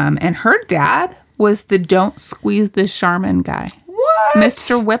 And her dad was the Don't Squeeze the Charmin guy. What?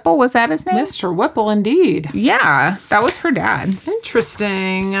 Mr. Whipple, was that his name? Mr. Whipple, indeed. Yeah, that was her dad.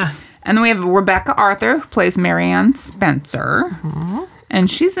 Interesting. And then we have Rebecca Arthur, who plays Marianne Spencer.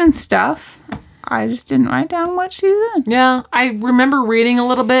 And she's in stuff. I just didn't write down what she's in. Yeah, I remember reading a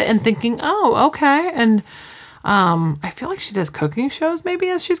little bit and thinking, oh, okay. And I feel like she does cooking shows maybe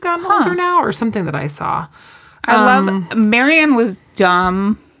as she's gotten older now, or something that I saw. I love... Marianne was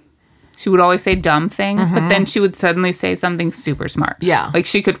dumb. She would always say dumb things, but then she would suddenly say something super smart. Yeah. Like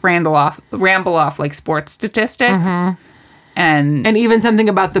she could ramble off like sports statistics. And even something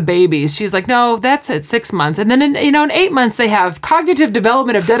about the babies. She's like, no, that's at 6 months. And then, in 8 months, they have cognitive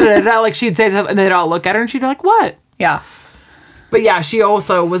development of da-da-da-da. Like, she'd say something, and they'd all look at her, and she'd be like, what? yeah. But yeah, she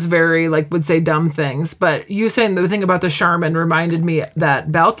also was very, would say dumb things. But you saying the thing about the Charmin reminded me that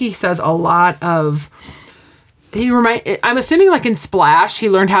Balki says a lot of... I'm assuming, in Splash, he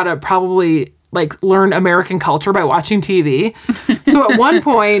learned how to probably, learn American culture by watching TV. So at one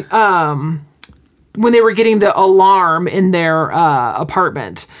point... when they were getting the alarm in their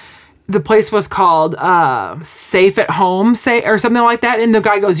apartment, the place was called Safe at Home, or something like that. And the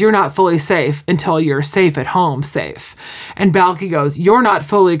guy goes, you're not fully safe until you're safe at home safe. And Balki goes, you're not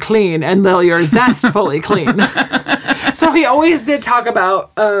fully clean until you're zest fully clean. So he always did talk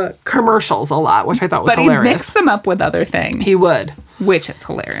about commercials a lot, which I thought was hilarious. But he'd mix them up with other things. He would. Which is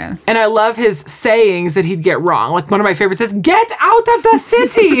hilarious. And I love his sayings that he'd get wrong. One of my favorites is, get out of the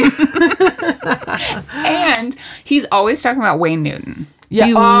city! And he's always talking about Wayne Newton. Yeah.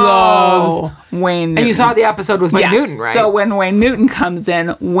 He loves Wayne Newton. And you saw the episode with Wayne Newton, right? So when Wayne Newton comes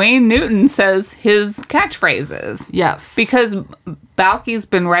in, Wayne Newton says his catchphrases. Yes. Because Balki's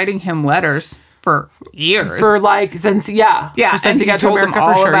been writing him letters for years. Since he got to America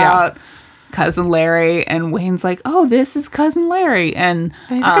all for sure. About Cousin Larry, and Wayne's like, oh, this is Cousin Larry. And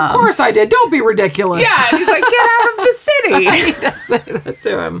he's like, of course I did. Don't be ridiculous. Yeah. And he's like, get out of the city. He does say that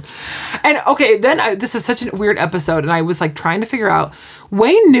to him. And okay, then this is such a weird episode, and I was trying to figure out,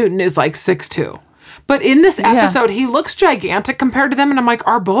 Wayne Newton is 6'2". But in this episode, he looks gigantic compared to them, and I'm like,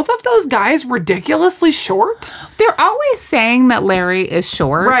 are both of those guys ridiculously short? They're always saying that Larry is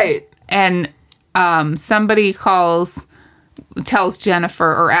short. Right. And somebody tells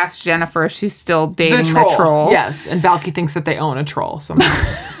Jennifer or asks Jennifer if she's still dating the troll. Yes, and Balki thinks that they own a troll somehow.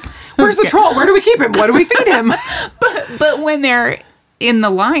 Where's the troll? Where do we keep him? What do we feed him? But when they're in the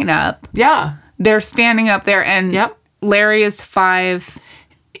lineup, they're standing up there, and Larry is 5.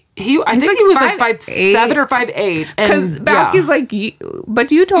 I think he was 5'7" or 5'8". Because Balki's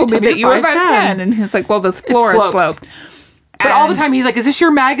but you told me that you were 5'10", and he's like, well, the floor is sloped. But all the time he's like, is this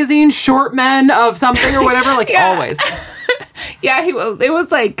your magazine, Short Men of something or whatever? Always. Yeah, it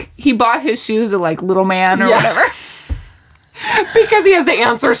was he bought his shoes at Little Man or whatever. Because he has the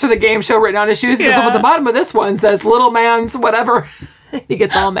answers to the game show written on his shoes. Because at the bottom of this one says Little Man's whatever. He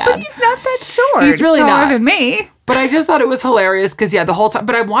gets all mad. But he's not that short. He's really not. Taller than me. But I just thought it was hilarious because, the whole time.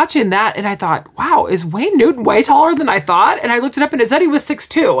 But I'm watching that and I thought, wow, is Wayne Newton way taller than I thought? And I looked it up and it said he was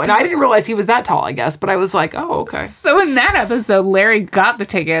 6'2". And I didn't realize he was that tall, I guess. But I was like, oh, okay. So in that episode, Larry got the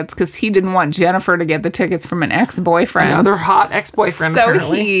tickets because he didn't want Jennifer to get the tickets from an ex-boyfriend. Another hot ex-boyfriend, so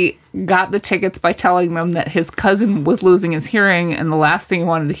apparently. He got the tickets by telling them that his cousin was losing his hearing and the last thing he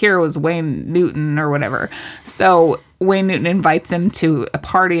wanted to hear was Wayne Newton or whatever. So Wayne Newton invites him to a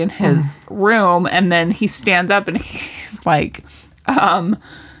party in his room, and then he stands up and he's like,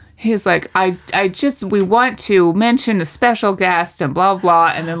 he's like, we want to mention a special guest and blah,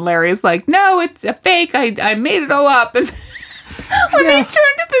 blah. And then Larry's like, no, it's a fake. I made it all up. And when he turned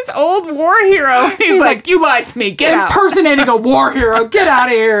to this old war hero, he's like, you lied to me. Get out. Impersonating a war hero. Get out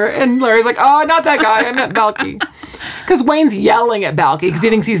of here. And Larry's like, oh, not that guy. I meant Balky. Because Wayne's yelling at Balky because he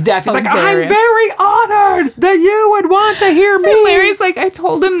thinks he's deaf. He's like, I'm very honored that you would want to hear me. And Larry's like, I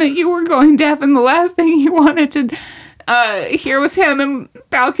told him that you were going deaf and the last thing he wanted to hear was him. And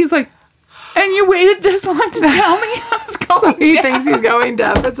Balky's like, and you waited this long to tell me I was going so he deaf. thinks he's going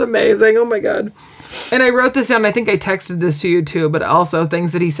deaf. It's amazing. Oh my God. And I wrote this down. I think I texted this to you too, but also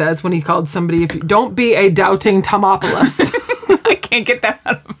things that he says when he called somebody, don't be a doubting Tomopoulos. I can't get that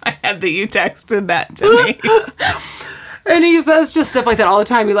out of my head that you texted that to me. And he says just stuff like that all the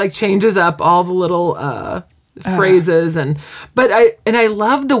time. He like changes up all the little phrases but I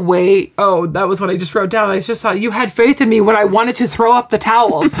love the way, that was what I just wrote down. I just thought, you had faith in me when I wanted to throw up the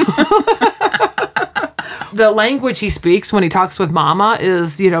towels. The language he speaks when he talks with Mama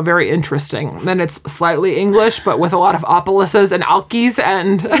is, very interesting. Then it's slightly English, but with a lot of opoluses and alkies.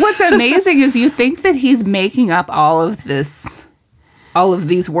 And what's amazing is you think that he's making up all of these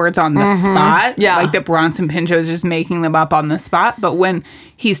words on the spot. Yeah. Like that Bronson Pinchot is just making them up on the spot. But when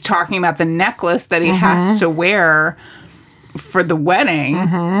he's talking about the necklace that he has to wear for the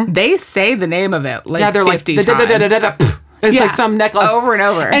wedding, they say the name of it like 50 times. It's like some necklace. Over and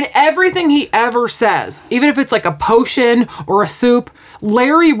over. And everything he ever says, even if it's like a potion or a soup,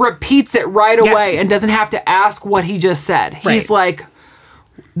 Larry repeats it right away and doesn't have to ask what he just said. He's like,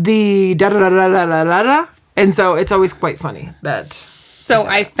 the da-da-da-da-da-da-da. And so it's always quite funny. So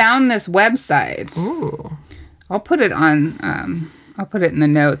I found this website. Ooh. I'll put it in the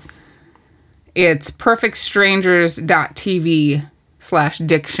notes. It's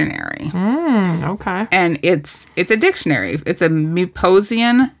perfectstrangers.tv/dictionary. Okay. And it's a dictionary. It's a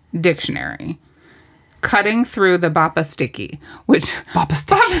Meposian dictionary. Cutting through the Baba Sticky, which Baba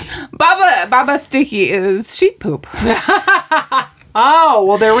Sticky. Baba Sticky is sheep poop. Oh,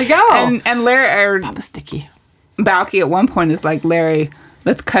 well, there we go. And Larry Baba Sticky. Balky at one point is like, Larry,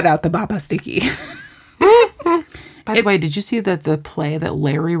 let's cut out the Baba Sticky. By the way, did you see that the play that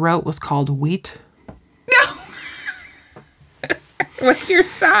Larry wrote was called Wheat? No. What's your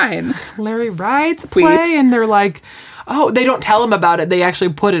sign? Larry writes a play, Wheat. and they're like, oh, they don't tell him about it. They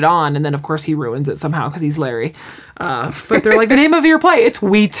actually put it on, and then, of course, he ruins it somehow because he's Larry. But they're like, the name of your play, it's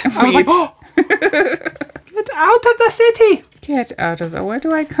Wheat. I was like, oh, get out of the city. Get out of it. Where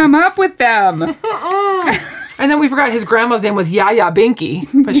do I come up with them? And then we forgot his grandma's name was Yaya Binky,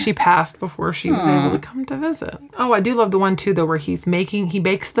 but she passed before she was able to come to visit. Oh, I do love the one, too, though, where he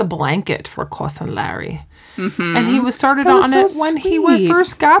bakes the blanket for Cos and Larry. Mm-hmm. And he was started on it when he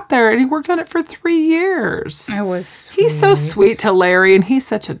first got there, and he worked on it for 3 years. I was sweet. He's so sweet to Larry, and he's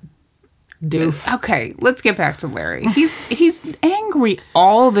such a doof. Okay, let's get back to Larry. He's angry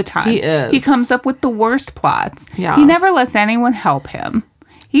all the time. He is. He comes up with the worst plots. Yeah. He never lets anyone help him.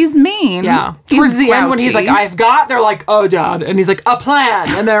 He's mean. Yeah. He's Towards the end when he's grouchy. like, they're like, oh, Dad. And he's like, a plan.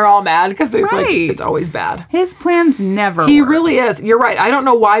 And they're all mad because like, it's always bad. His plans never He work. really is. You're right. I don't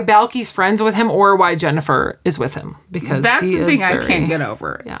know why Balky's friends with him or why Jennifer is with him. Because That's the thing I can't get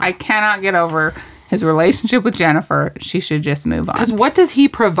over. Yeah. I cannot get over his relationship with Jennifer. She should just move on. Because what does he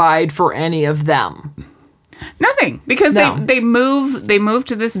provide for any of them? Nothing. Because they move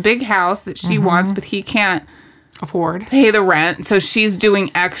to this big house that she wants, but he can't afford pay the rent, so she's doing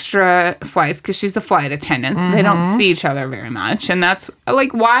extra flights because she's a flight attendant, so they don't see each other very much. And that's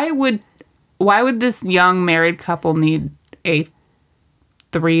like, why would this young married couple need a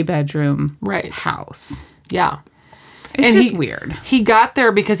 3-bedroom house? Yeah. It's just weird. He got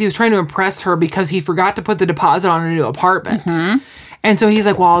there because he was trying to impress her because he forgot to put the deposit on a new apartment. And so he's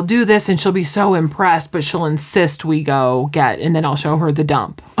like, well, I'll do this and she'll be so impressed, but she'll insist we go and then I'll show her the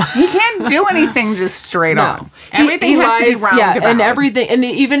dump. He can't do anything just straight on. Everything has to be roundabout. And everything. And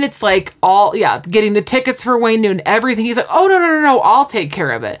even it's like getting the tickets for Wayne Newton, everything. He's like, oh, no, I'll take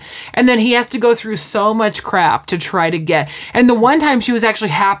care of it. And then he has to go through so much crap to try to get. And the one time she was actually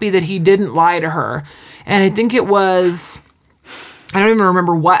happy that he didn't lie to her. And I think it was, I don't even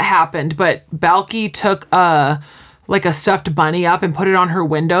remember what happened, but Balky took like a stuffed bunny up and put it on her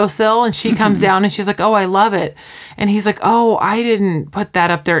windowsill, and she comes down and she's like, oh, I love it. And he's like, oh, I didn't put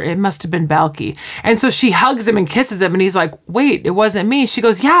that up there. It must have been Balky. And so she hugs him and kisses him, and he's like, wait, it wasn't me. She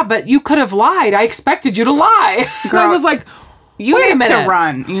goes, yeah, but you could have lied. I expected you to lie. And I was like, you wait a need minute. to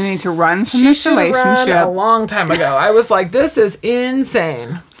run. You need to run from She this should have run relationship. a long time ago. I was like, this is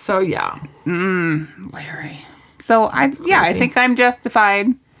insane. So yeah. Larry. So I think I'm justified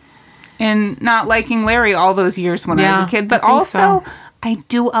in not liking Larry all those years when I was a kid. But also, I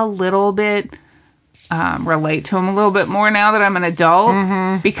do a little bit relate to him a little bit more now that I'm an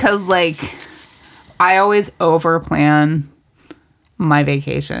adult because, like, I always overplan my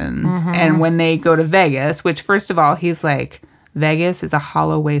vacations. And when they go to Vegas, which, first of all, he's like, Vegas is a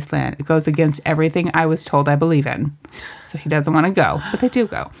hollow wasteland. It goes against everything I was told I believe in. So he doesn't want to go, but they do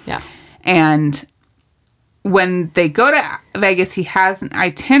go. Yeah. And when they go to Vegas, he has an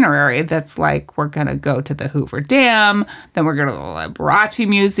itinerary that's like, we're going to go to the Hoover Dam, then we're going to go to the Liberace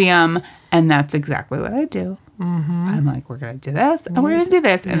Museum, and that's exactly what I do. I'm like, we're going to do this, and we're going to do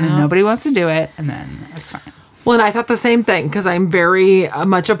this, and then nobody wants to do it, and then it's fine. Well, and I thought the same thing because I'm very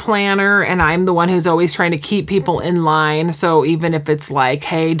much a planner and I'm the one who's always trying to keep people in line. So even if it's like,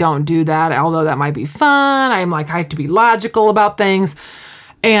 hey, don't do that, although that might be fun, I'm like, I have to be logical about things.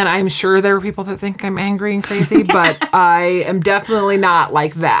 And I'm sure there are people that think I'm angry and crazy, but I am definitely not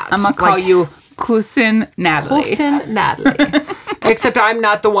like that. I'm going to call you Cousin Natalie. Cousin Natalie. Except I'm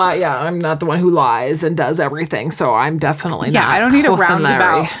not the one, I'm not the one who lies and does everything. So I'm definitely not. I don't need a Cousin Larry.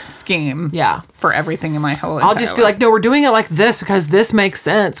 roundabout scheme Yeah. for everything in my whole I'll just be like, no, we're doing it like this because this makes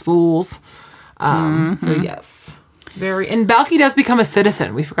sense, fools. So yes. And Balky does become a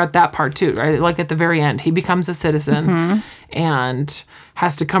citizen. We forgot that part too, right? Like at the very end, he becomes a citizen and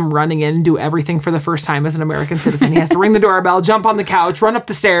has to come running in and do everything for the first time as an American citizen. He has to ring the doorbell, jump on the couch, run up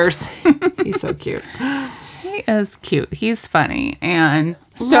the stairs. He's so cute. He is cute. He's funny. And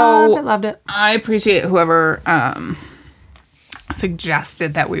so loved it. I appreciate whoever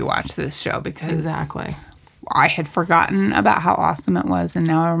suggested that we watch this show because Exactly. I had forgotten about how awesome it was, and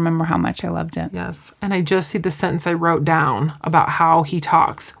now I remember how much I loved it. Yes. And I just see the sentence I wrote down about how he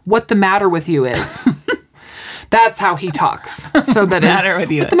talks. What the matter with you is. That's how he talks. So that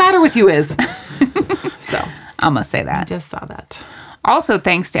what the matter with you is. So I'm going to say I that. just saw that. Also,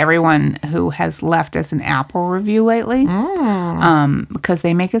 thanks to everyone who has left us an Apple review lately, because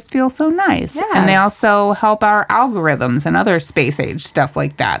they make us feel so nice. Yes. And they also help our algorithms and other space age stuff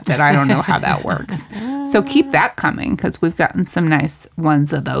like that I don't know how that works. So keep that coming, because we've gotten some nice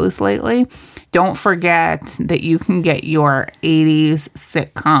ones of those lately. Don't forget that you can get your 80s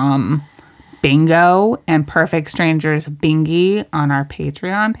sitcom bingo and Perfect Strangers bingy on our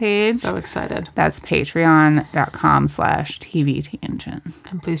Patreon page. So excited. That's patreon.com/TV Tangent.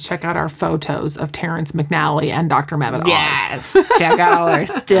 And please check out our photos of Terrence McNally and Dr. Mehmet Oz. Yes. Check out all our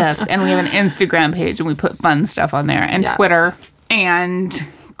stuffs. And we have an Instagram page and we put fun stuff on there, and Yes. Twitter. And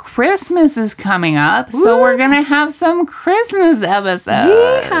Christmas is coming up, so we're going to have some Christmas episodes.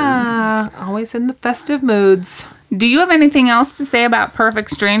 Yeah. Always in the festive moods. Do you have anything else to say about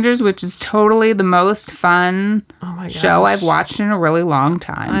Perfect Strangers, which is totally the most fun show I've watched in a really long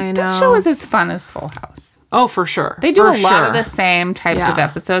time? I know. This show is as fun as Full House. Oh, for sure. They do For a lot of sure. the same types of Yeah.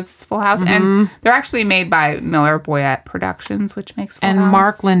 episodes as Full House, and they're actually made by Miller Boyett Productions, which makes Full And House.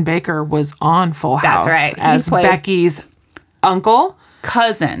 Mark Lynn Baker was on Full House. That's right. He As played- Becky's uncle,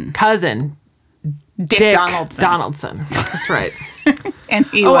 cousin, Dick Donaldson. Donaldson. That's right. And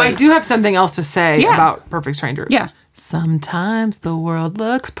he Oh, was, I do have something else to say Yeah. about Perfect Strangers. Yeah. Sometimes the world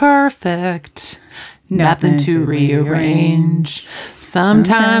looks perfect. Nothing Nothing to to rearrange.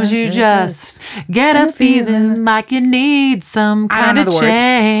 Sometimes you you just get a feeling like you need some I don't kind know of the words.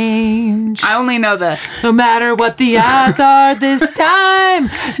 change. I only know the No matter what the odds are this time,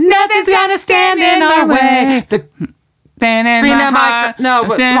 nothing's gonna stand in our way. The been in green my and heart. no,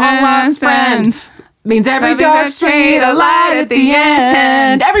 but long lost friend means every dark street a light at the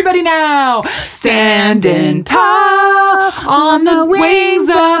end. Everybody now, standing tall on the wings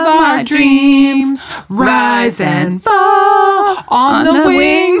of our dreams, rise and fall on the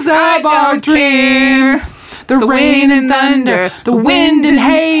wings of our dreams. The rain and thunder, the wind and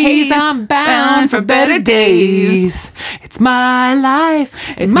haze, I'm bound for better days. It's my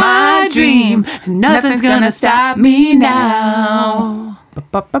life, it's my dream, and nothing's gonna stop me now.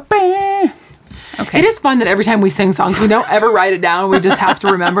 Okay. It is fun that every time we sing songs, we don't ever write it down. We just have to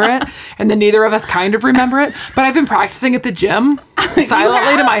remember it. And then neither of us kind of remember it. But I've been practicing at the gym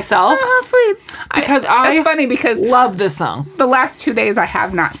silently to myself. Oh, sweet. Because It's funny because love this song. the last 2 days I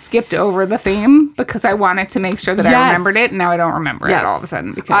have not skipped over the theme because I wanted to make sure that I Yes. remembered it, and now I don't remember it all of a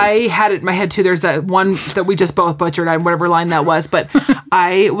sudden. Because I had it in my head too. There's that one that we just both butchered on whatever line that was. But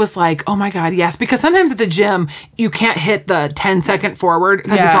I was like, oh my God, yes. Because sometimes at the gym, you can't hit the 10-second forward.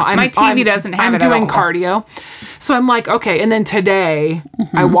 Because Yeah, it's all, my TV doesn't have I'm it at doing all. cardio. So I'm like, okay. And then today,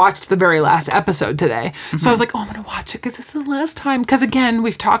 I watched the very last episode today. So I was like, oh, I'm going to watch it because this is the last time. Because again,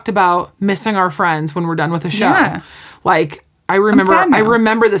 we've talked about missing our friends when we're done with the show. Yeah. Like, I remember sad now. I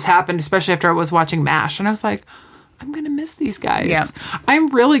remember this happened, especially after I was watching MASH. And I was like, I'm going to miss these guys. Yeah. I'm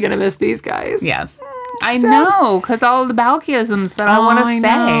really going to miss these guys. yeah. I know, because all of the Balkyisms that I want to say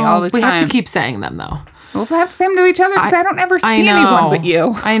all the time. We have to keep saying them, though. We'll have to say them to each other because I don't ever see anyone but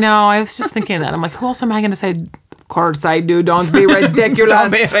you. I know. I was just thinking that. I'm like, who else am I going to say? Of course I do. Don't be ridiculous.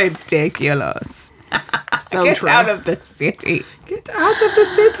 Don't be ridiculous. So Get true. out of the city. Get out of the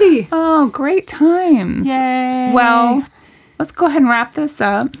city. Oh, great times. Yay. Well, let's go ahead and wrap this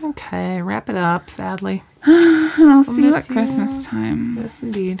up. Okay, wrap it up, sadly. And I'll see you at Christmas time. Yes,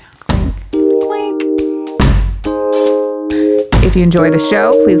 indeed. Clink. If you enjoy the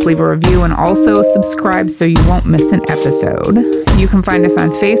show, please leave a review and also subscribe so you won't miss an episode. You can find us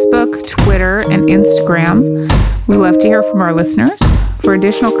on Facebook, Twitter, and Instagram. We love to hear from our listeners. For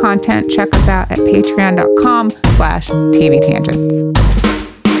additional content, check us out at patreon.com/tvtangents.